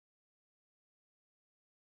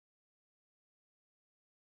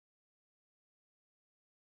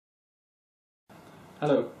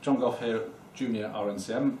Hello, John Gough here, Junior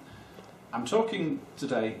RNCM. I'm talking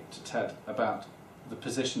today to Ted about the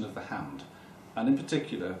position of the hand, and in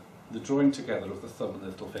particular the drawing together of the thumb and the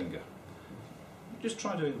little finger. Just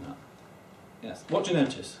try doing that. Yes. What do you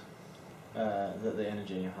notice? That the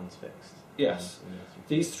energy in your hand's fixed. Yes.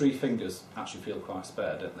 These three fingers actually feel quite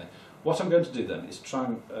spare, don't they? What I'm going to do then is try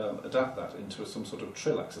and adapt that into some sort of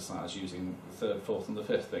trill exercise using the third, fourth and the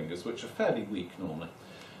fifth fingers, which are fairly weak normally.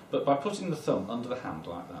 But by putting the thumb under the hand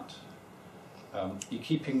like that, you're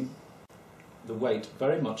keeping the weight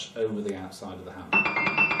very much over the outside of the hand.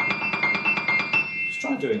 Just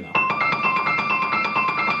try doing that.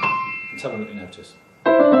 And tell me what you notice.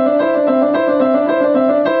 That's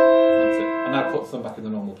it. And now put the thumb back in the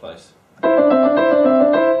normal place. Can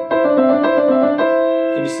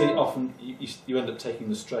you see often you end up taking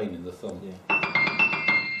the strain in the thumb? Yeah.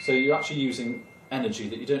 So you're actually using energy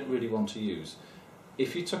that you don't really want to use.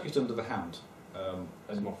 If you took it under the hand,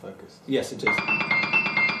 it's more focused. Yes, it is.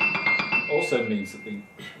 It also means that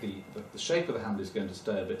the shape of the hand is going to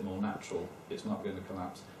stay a bit more natural. It's not going to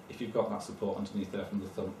collapse if you've got that support underneath there from the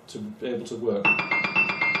thumb to be able to work the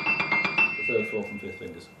third, fourth and fifth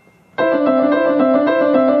fingers.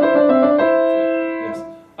 Yes,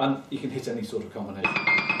 and you can hit any sort of combination.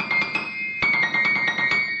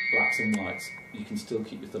 Blacks and whites, you can still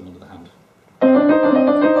keep your thumb under the hand.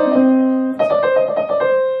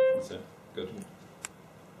 That's it. Good.